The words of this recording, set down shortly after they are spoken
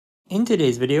In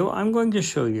today's video, I'm going to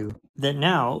show you that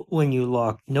now when you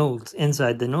lock notes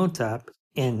inside the Notes app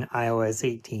in iOS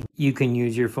 18, you can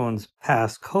use your phone's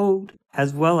passcode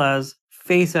as well as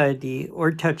Face ID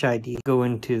or Touch ID. Go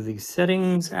into the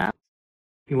Settings app.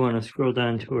 You want to scroll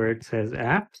down to where it says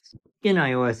Apps. In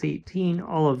iOS 18,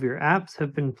 all of your apps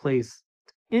have been placed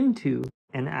into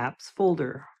an Apps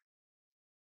folder.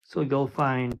 So you'll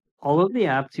find all of the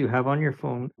apps you have on your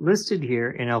phone listed here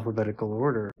in alphabetical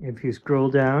order. If you scroll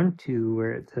down to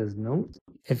where it says Notes,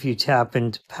 if you tap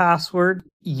into Password,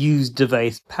 Use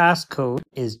Device Passcode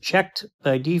is checked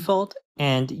by default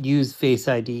and Use Face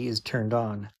ID is turned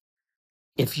on.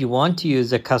 If you want to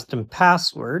use a custom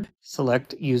password,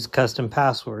 select Use Custom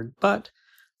Password, but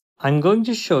I'm going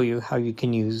to show you how you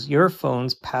can use your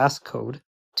phone's passcode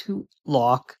to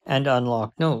lock and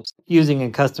unlock notes. Using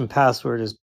a custom password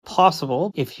is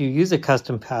possible. If you use a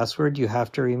custom password, you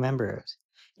have to remember it.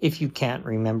 If you can't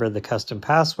remember the custom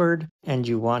password and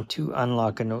you want to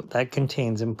unlock a note that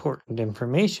contains important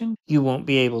information, you won't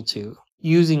be able to.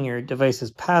 Using your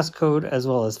device's passcode as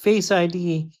well as Face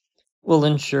ID will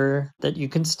ensure that you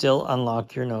can still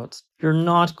unlock your notes. You're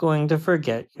not going to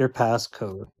forget your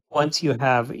passcode. Once you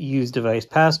have Use Device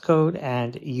Passcode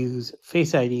and Use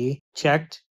Face ID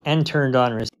checked and turned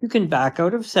on, you can back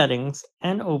out of Settings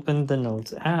and open the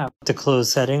Notes app. To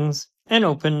close Settings and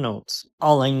open Notes,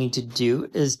 all I need to do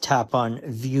is tap on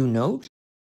View Note.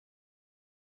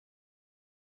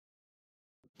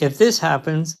 If this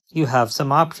happens, you have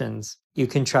some options. You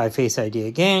can try Face ID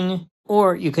again,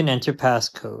 or you can enter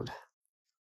passcode.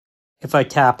 If I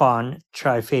tap on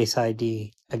Try Face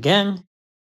ID again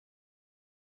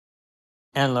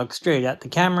and look straight at the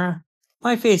camera,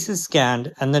 my face is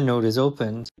scanned and the note is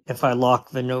opened. If I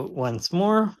lock the note once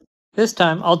more, this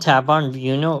time I'll tap on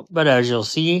View Note, but as you'll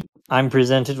see, I'm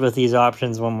presented with these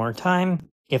options one more time.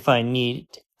 If I need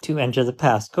to enter the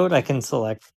passcode, I can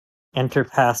select Enter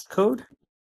Passcode.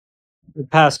 The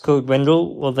passcode window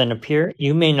will then appear.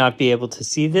 You may not be able to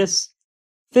see this.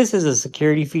 This is a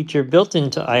security feature built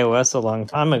into iOS a long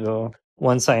time ago.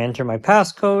 Once I enter my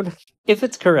passcode, if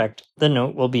it's correct, the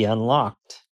note will be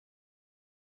unlocked.